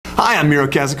Hi, I'm Miro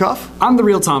Kazakov. I'm the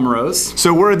real Tom Rose.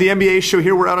 So we're at the NBA show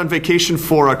here. We're out on vacation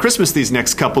for Christmas these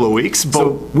next couple of weeks.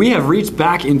 So we have reached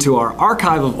back into our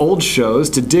archive of old shows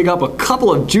to dig up a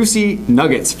couple of juicy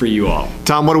nuggets for you all.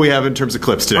 Tom, what do we have in terms of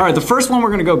clips today? All right, the first one we're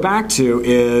going to go back to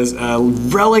is a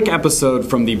relic episode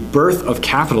from the birth of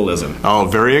capitalism. Oh,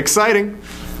 very exciting.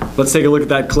 Let's take a look at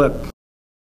that clip.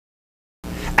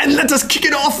 And let us kick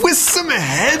it off with some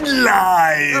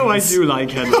headlines. Oh, I do like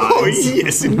headlines. Oh,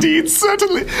 yes, indeed,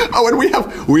 certainly. Oh, and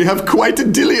we have quite a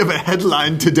dilly of a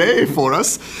headline today for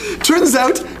us. Turns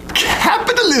out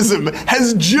capitalism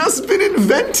has just been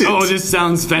invented. Oh, this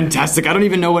sounds fantastic. I don't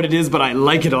even know what it is, but I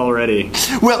like it already.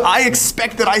 Well, I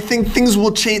expect that I think things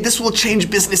will change. This will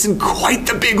change business in quite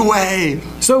the big way.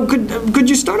 So could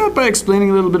you start out by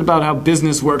explaining a little bit about how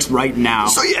business works right now?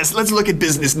 So yes, let's look at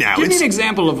business now. Give me an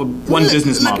example of one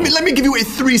business model. Let me give you a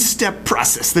 3-step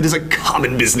process that is a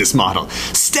common business model.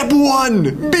 Step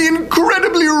 1, be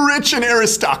incredibly rich in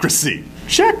aristocracy.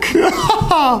 Check.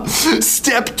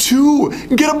 Step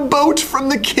 2, get a boat from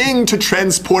the king to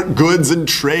transport goods and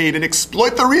trade and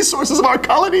exploit the resources of our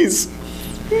colonies.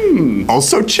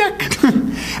 Also check.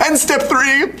 And step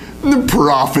 3,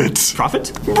 profit.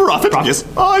 Profit? Profit, yes.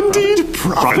 Oh, indeed.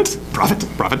 Profit.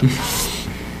 Profit.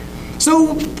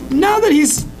 So, now that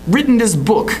he's written this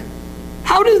book,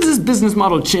 how does this business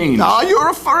model change? You're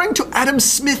referring to Adam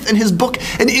Smith and his book,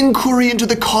 An Inquiry into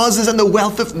the Causes and the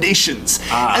Wealth of Nations.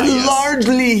 Yes.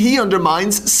 Largely he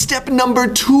undermines step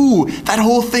number 2, that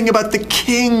whole thing about the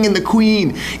king and the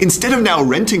queen. Instead of now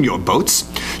renting your boats,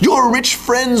 your rich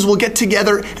friends will get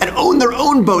together and own their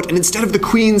own boat, and instead of the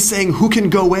queen saying who can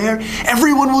go where,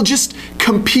 everyone will just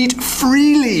compete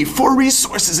freely for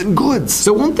resources and goods.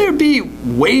 So won't there be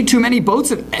way too many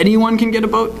boats if anyone can get a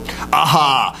boat?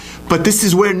 Aha! But this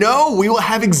is where, we will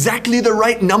have exactly the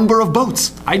right number of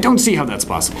boats. I don't see how that's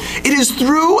possible. It is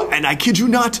through, and I kid you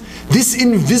not, this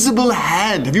invisible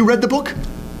hand. Have you read the book?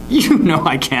 You know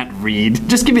I can't read.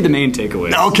 Just give me the main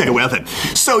takeaways. Okay, well then.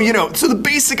 So, so the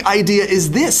basic idea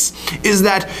is this, is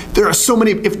that there are so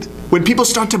many, when people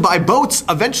start to buy boats,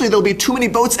 eventually there'll be too many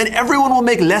boats and everyone will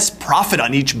make less profit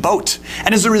on each boat.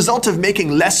 And as a result of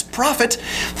making less profit,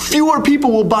 fewer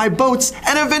people will buy boats,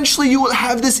 and eventually you will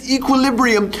have this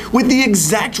equilibrium with the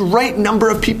exact right number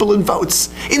of people and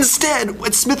votes. Instead,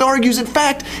 what Smith argues, in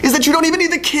fact, is that you don't even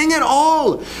need the king at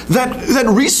all. That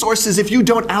resources, if you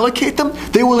don't allocate them,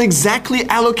 they will exactly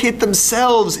allocate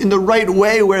themselves in the right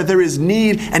way where there is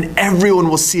need, and everyone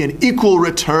will see an equal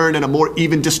return and a more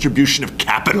even distribution of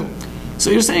capital. So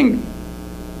you're saying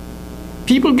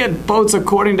people get boats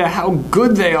according to how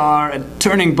good they are at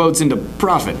turning boats into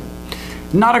profit,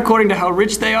 not according to how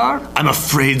rich they are? I'm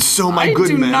afraid so, my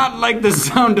good man. I do not like the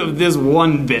sound of this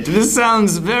one bit. This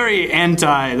sounds very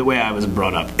anti the way I was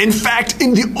brought up. In fact,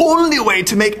 the only way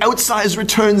to make outsized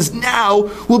returns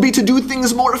now will be to do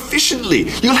things more efficiently.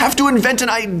 You'll have to invent an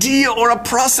idea or a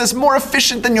process more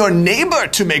efficient than your neighbor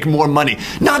to make more money,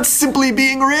 not simply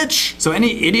being rich. So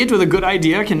any idiot with a good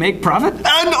idea can make profit?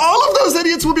 And all of those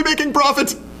idiots will be making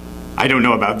profit. I don't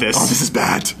know about this. Oh, this is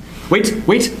bad.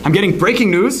 Wait, I'm getting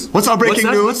breaking news. What's our breaking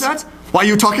news? What's that? Why are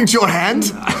you talking to your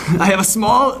hand? I have a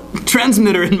small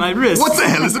transmitter in my wrist. What the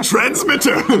hell is a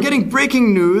transmitter? I'm getting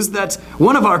breaking news that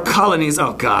one of our colonies,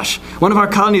 one of our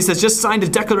colonies has just signed a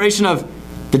declaration of...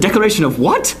 The declaration of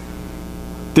what?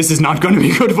 This is not going to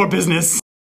be good for business.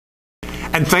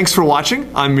 And thanks for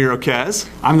watching. I'm Miro Kaz.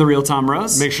 I'm the real Tom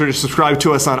Rose. Make sure to subscribe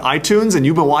to us on iTunes, and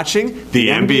you've been watching The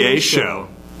NBA Show.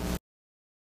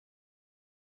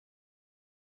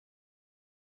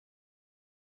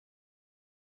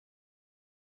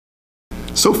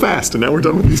 So fast, and now we're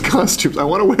done with these costumes. I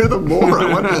want to wear them more.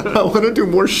 I want to do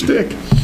more shtick.